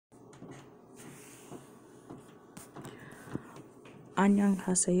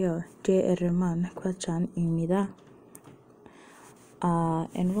안녕하세요. 제 이름은 Quil-Chan입니다.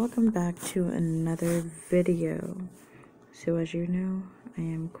 And welcome back to another video. So as you know, I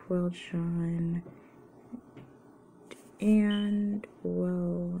am Quil-Chan, and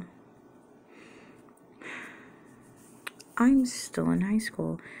well, I'm still in high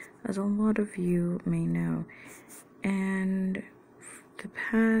school, as a lot of you may know, and the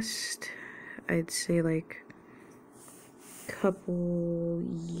past, I'd say like couple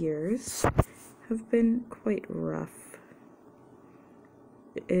years have been quite rough.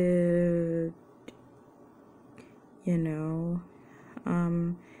 In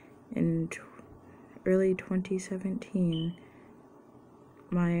early 2017,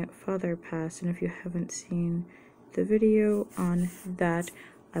 my father passed, and if you haven't seen the video on that,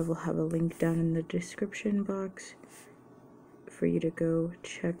 I will have a link down in the description box for you to go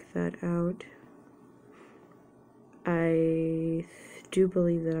check that out. I do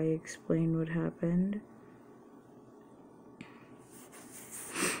believe that I explained what happened.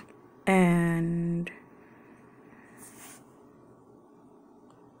 And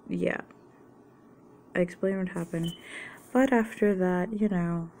yeah, I explained what happened. But after that,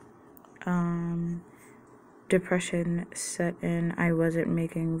 depression set in. I wasn't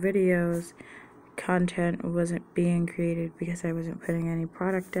making videos. Content wasn't being created because I wasn't putting any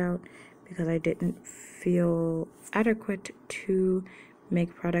product out, because I didn't feel adequate to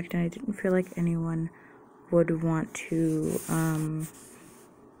make product, and I didn't feel like anyone would want to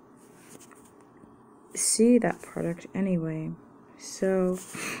see that product anyway. So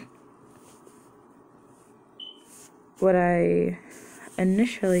what I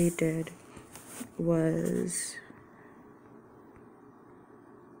initially did was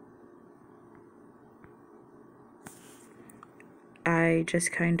I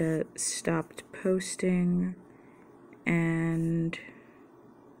just kind of stopped posting, and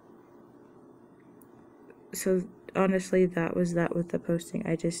so honestly that was that with the posting.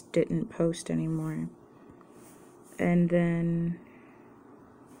 I just didn't post anymore. And then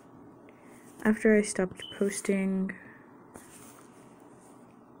after I stopped posting,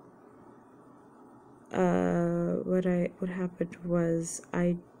 what happened was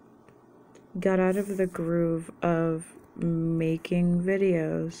I got out of the groove of making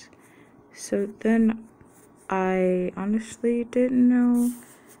videos. So then I honestly didn't know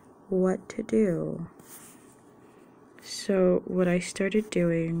what to do. So what I started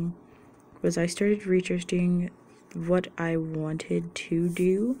doing was I started researching what I wanted to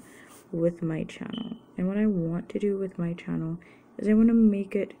do with my channel. And what I want to do with my channel is I want to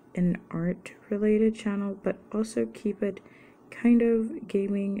make it an art related channel, but also keep it kind of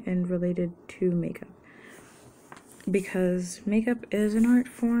gaming and related to makeup, because makeup is an art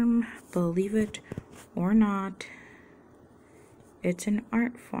form, believe it or not. It's an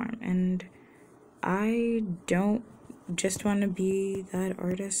art form, and I don't just want to be that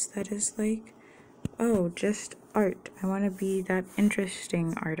artist that is like, oh, just art. I want to be that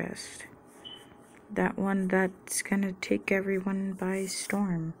interesting artist, that one that's gonna take everyone by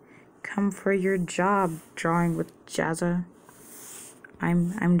storm. Come for your job, drawing with Jazza.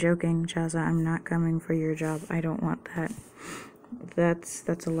 I'm joking, Jazza. I'm not coming for your job. I don't want that.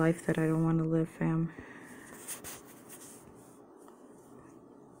 That's a life that I don't want to live, fam.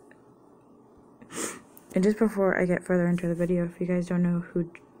 And just before I get further into the video, if you guys don't know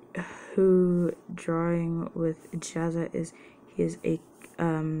who drawing with Jazza is, he is a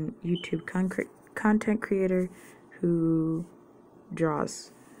YouTube content creator who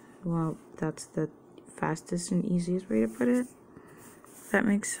draws. Well, that's the fastest and easiest way to put it. That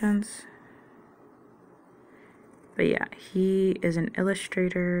makes sense. But yeah, he is an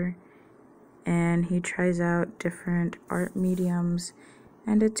illustrator, and he tries out different art mediums,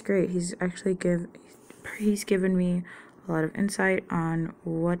 and it's great. He's actually he's given me a lot of insight on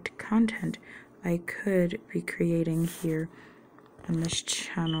what content I could be creating here on this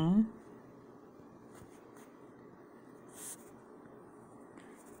channel.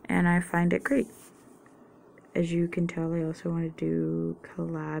 And I find it great. As you can tell, I also want to do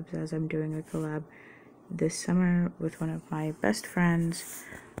collabs, as I'm doing a collab this summer with one of my best friends.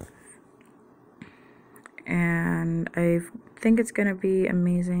 And I think it's gonna be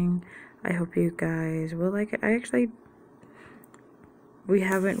amazing. I hope you guys will like it. We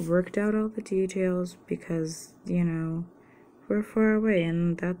haven't worked out all the details because, we're far away,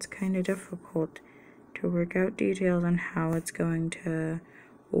 and that's kind of difficult to work out details on how it's going to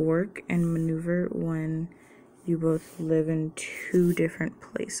work and maneuver when you both live in two different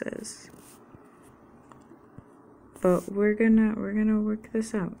places. But we're gonna work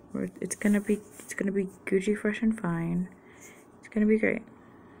this out. It's gonna be Gucci fresh and fine. It's gonna be great.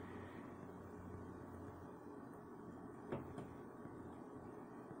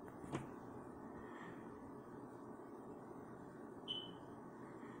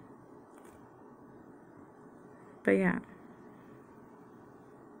 But yeah.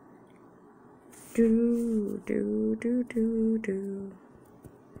 Do, do, do, do, do.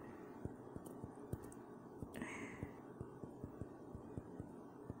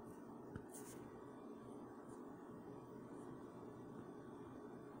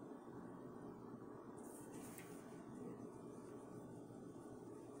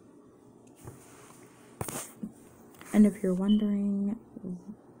 And if you're wondering,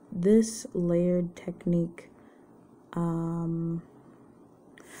 this layered technique,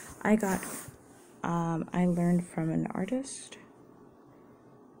 I learned from an artist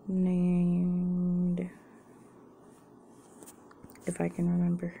named, if I can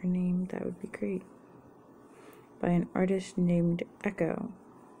remember her name, that would be great, by an artist named Echo.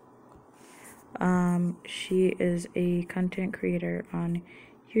 She is a content creator on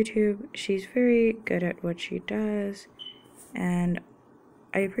YouTube. She's very good at what she does, and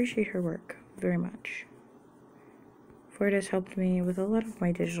I appreciate her work very much. For it has helped me with a lot of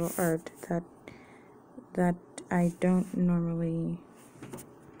my digital art that I don't normally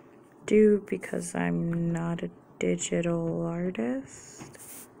do because I'm not a digital artist.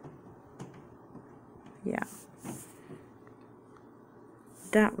 Yeah.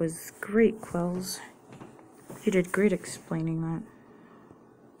 That was great, Quills. You did great explaining that.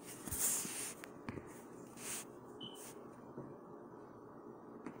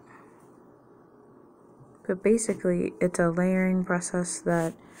 But basically, it's a layering process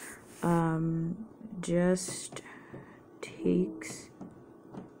that just takes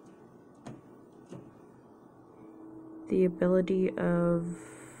the ability of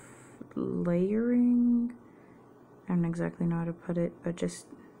layering. I don't exactly know how to put it, but just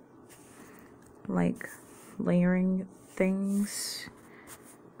like layering things.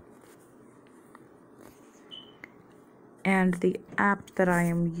 And the app that I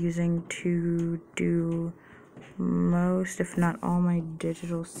am using to do most, if not all, my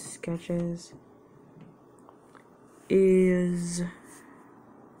digital sketches is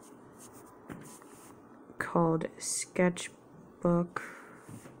called Sketchbook.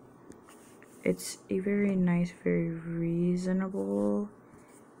 It's a very nice, very reasonable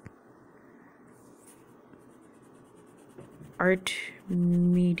art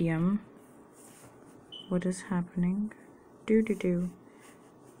medium. What is happening? Did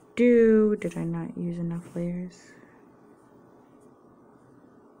I not use enough layers?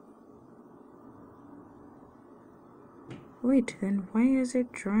 Wait, then why is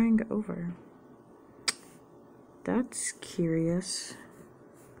it drawing over? That's curious.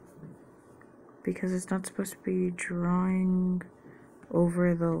 Because it's not supposed to be drawing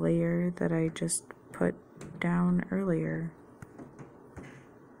over the layer that I just put down earlier.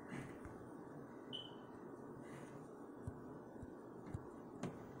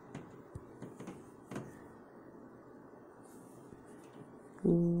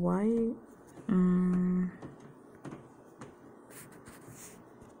 Why?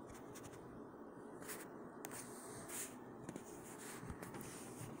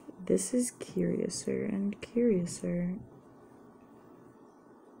 This is curiouser and curiouser.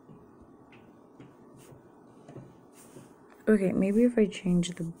 Okay, maybe if I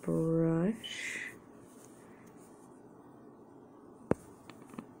change the brush.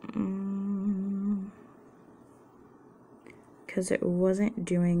 Because it wasn't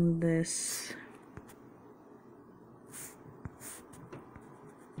doing this.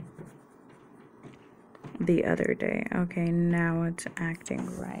 The other day. Okay, now it's acting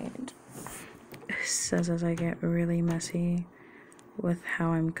right. It says as I get really messy with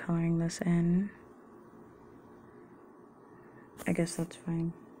how I'm coloring this in. I guess that's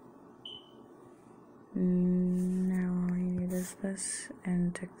fine. Now all you need is this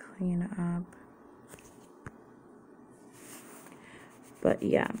and to clean up. But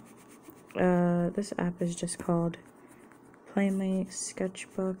yeah, this app is just called Plainly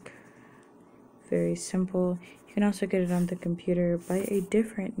Sketchbook. Very simple. You can also get it on the computer by a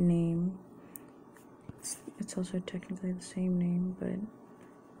different name. It's also technically the same name, but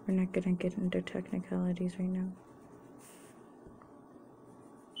we're not gonna get into technicalities right now.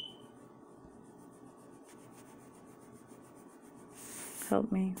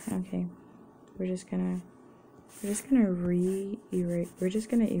 Help me. Okay. We're just gonna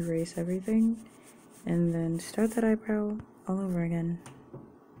erase everything and then start that eyebrow all over again.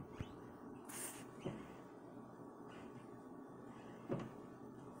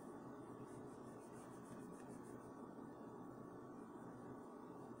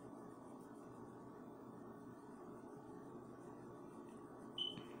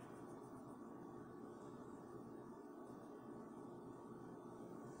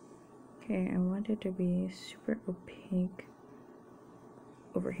 Okay, I want it to be super opaque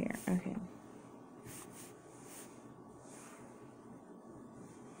over here. Okay.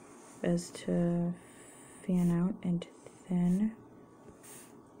 As to fan out and thin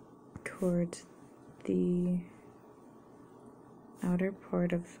towards the outer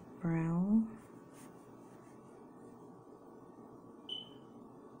part of the brow.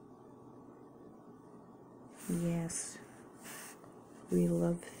 Yes, we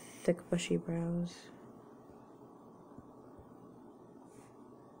love thick bushy brows.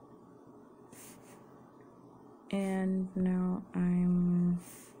 And now I'm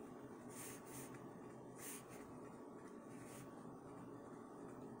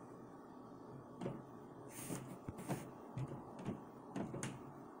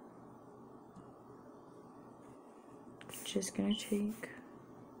just gonna take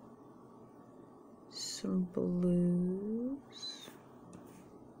some blues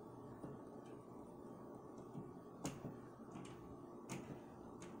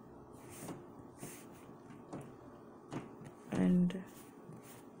and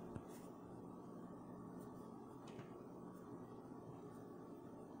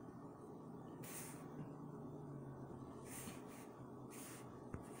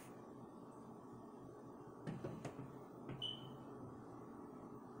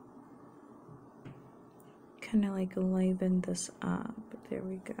kind of like liven this up. There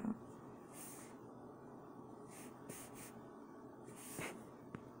we go.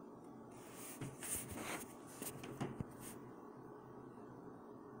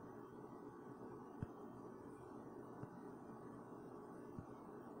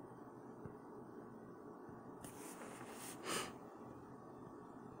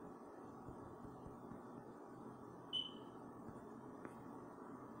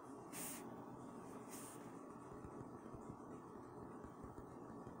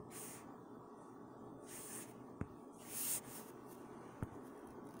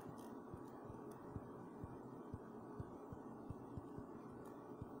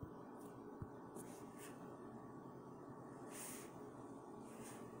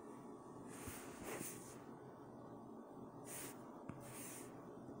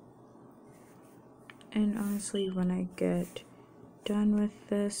 And honestly, when I get done with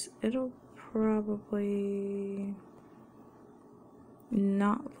this, it'll probably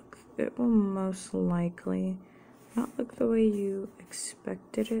not look, it will most likely not look the way you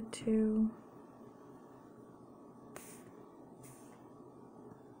expected it to.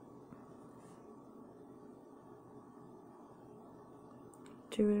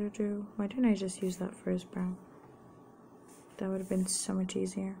 Why didn't I just use that for his brow? That would have been so much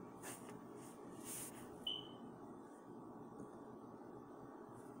easier.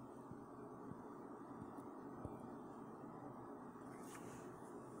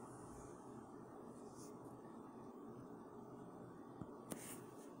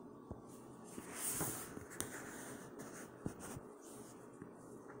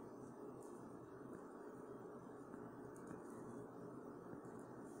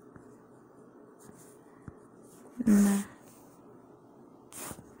 Nah.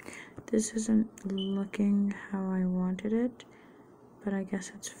 This isn't looking how I wanted it, but I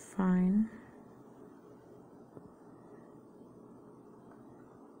guess it's fine.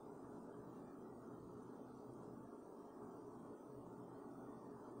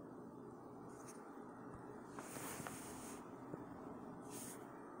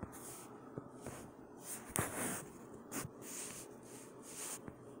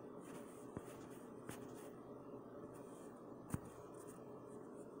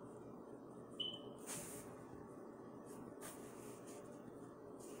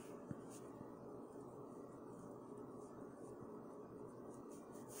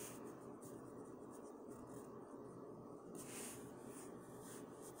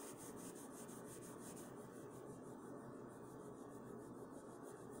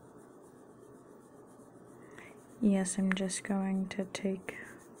 Yes, I'm just going to take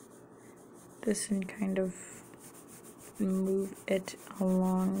this and kind of move it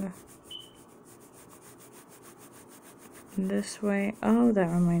along this way. Oh, that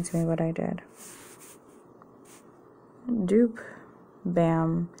reminds me what I did. Dupe.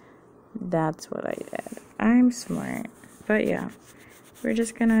 Bam. That's what I did. I'm smart. But yeah, we're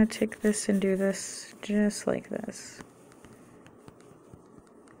just gonna take this and do this just like this.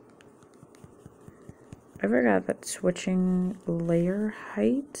 I forgot that switching layer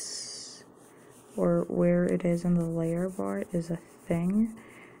heights or where it is in the layer bar is a thing.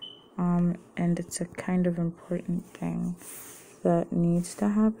 And it's a kind of important thing that needs to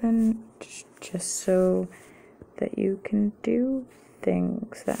happen just so that you can do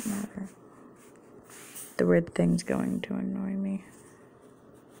things that matter. The weird thing's going to annoy me.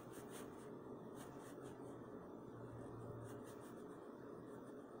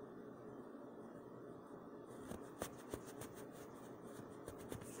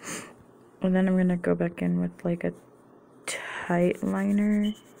 And then I'm gonna go back in with like a tight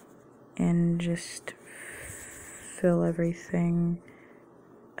liner and just fill everything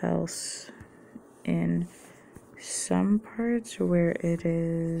else in. Some parts where it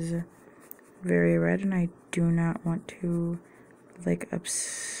is very red and I do not want to like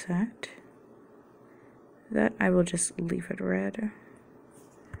upset that, I will just leave it red.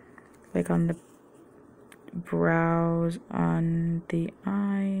 Like on the brows, on the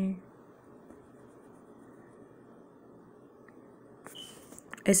eye.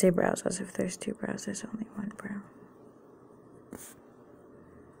 I say brows as if there's two brows, there's only one brow.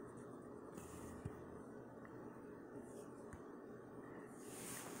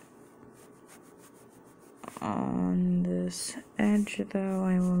 On this edge though,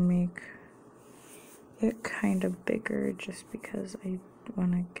 I will make it kind of bigger just because I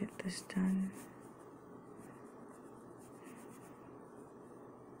want to get this done.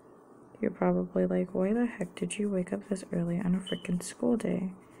 You're probably like, why the heck did you wake up this early on a freaking school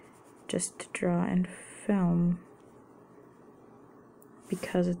day just to draw and film?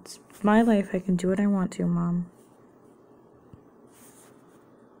 Because it's my life, I can do what I want to, Mom.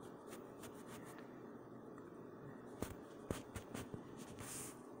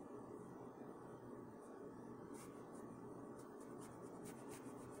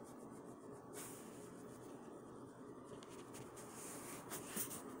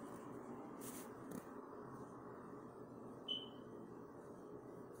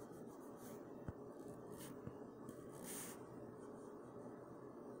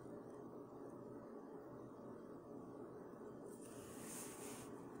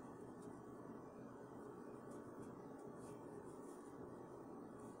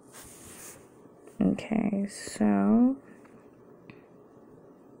 Okay, so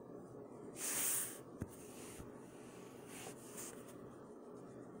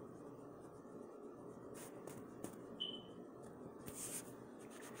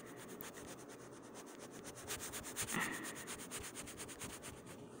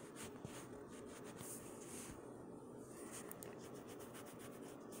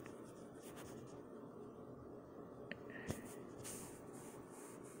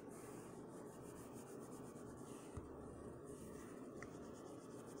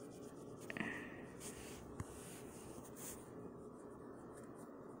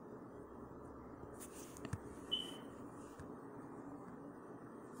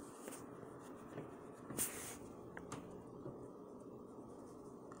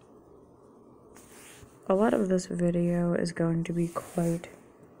a lot of this video is going to be quite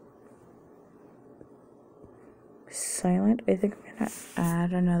silent. I think I'm gonna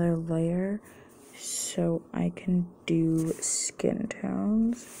add another layer so I can do skin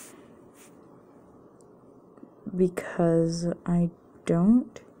tones, because I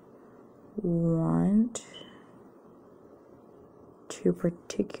don't want to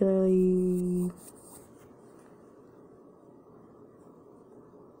particularly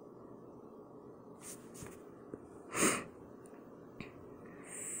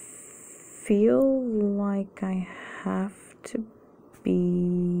feel like I have to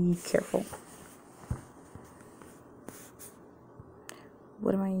be careful.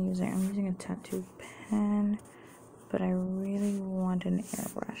 What am I using? I'm using a tattoo pen, but I really want an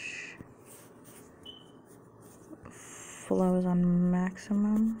airbrush. Flow is on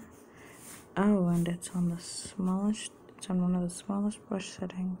maximum. Oh, and it's on the smallest, it's on one of the smallest brush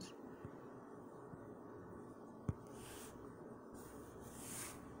settings.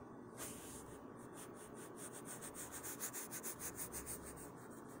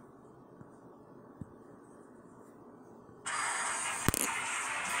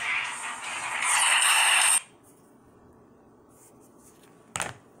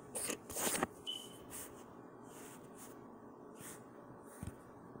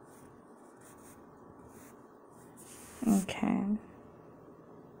 Okay.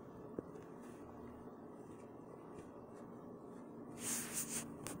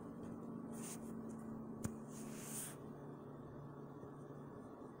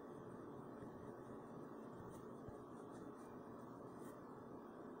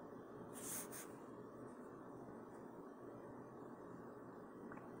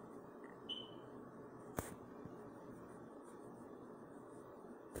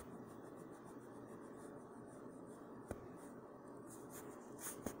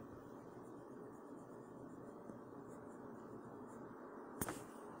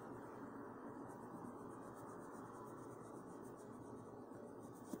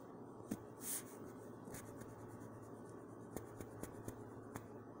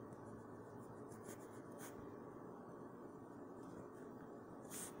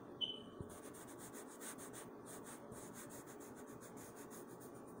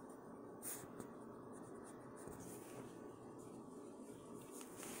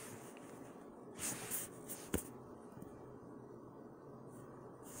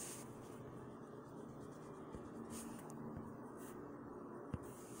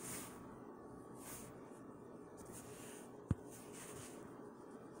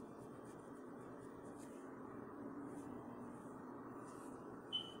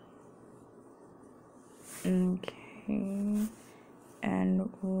 Okay, and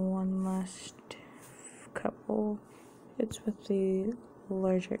one last couple. It's with the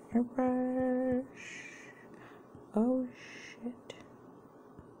larger airbrush. Oh shit.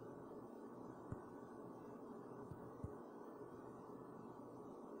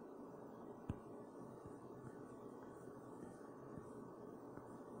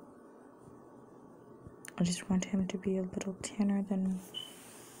 I just want him to be a little tanner than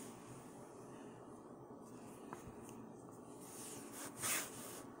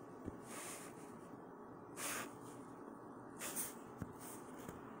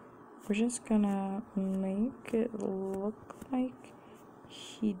we're just gonna make it look like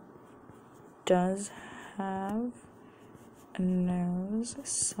he does have a nose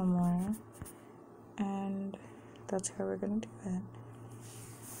somewhere, and that's how we're gonna do it.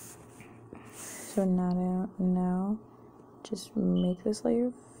 So now just make this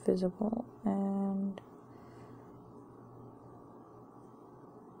layer visible and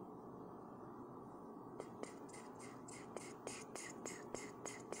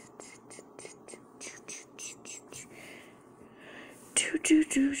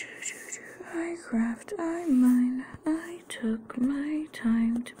I craft, I mine, I took my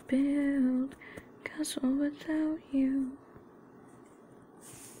time to build castle without you.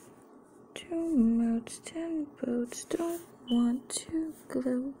 2 moats, 10 boats, don't want to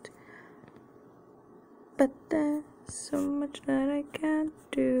gloat, but there's so much that I can't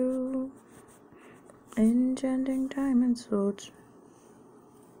do. Enchanting diamond swords,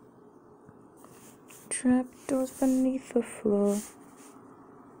 trapdoors beneath the floor.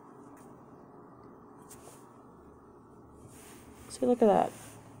 See, look at that.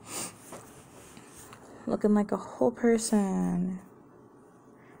 Looking like a whole person.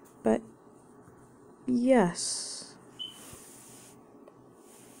 But yes,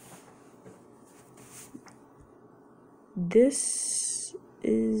 this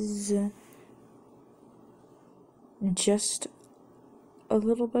is just a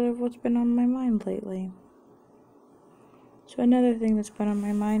little bit of what's been on my mind lately. So another thing that's been on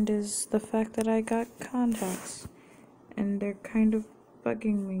my mind is the fact that I got contacts, and they're kind of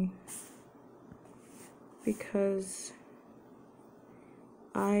bugging me because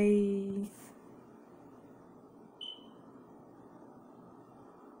I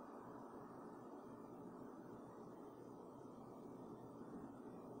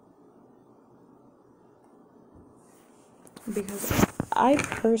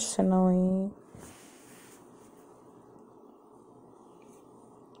personally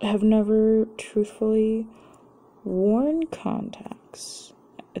have never truthfully worn contacts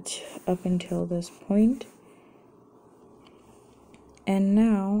up until this point, and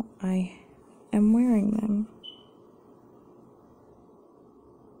now I am wearing them.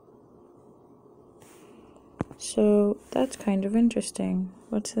 So that's kind of interesting.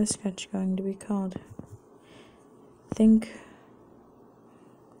 What's this sketch going to be called? I think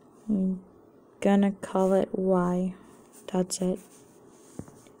I'm gonna call it Y. That's it.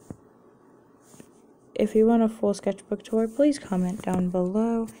 If you want a full sketchbook tour, please comment down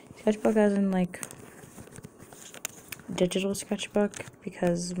below. Sketchbook as in like digital sketchbook,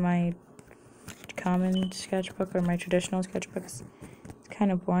 because my common sketchbook or my traditional sketchbook is kind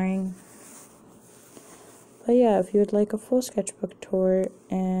of boring. But yeah, if you would like a full sketchbook tour,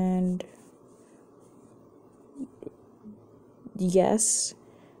 and yes,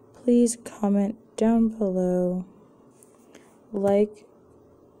 please comment down below, like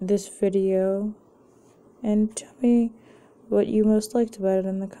this video, and tell me what you most liked about it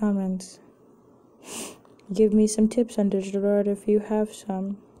in the comments. Give me some tips on digital art if you have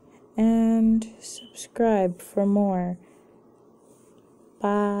some, and subscribe for more.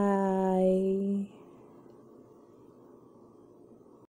 Bye.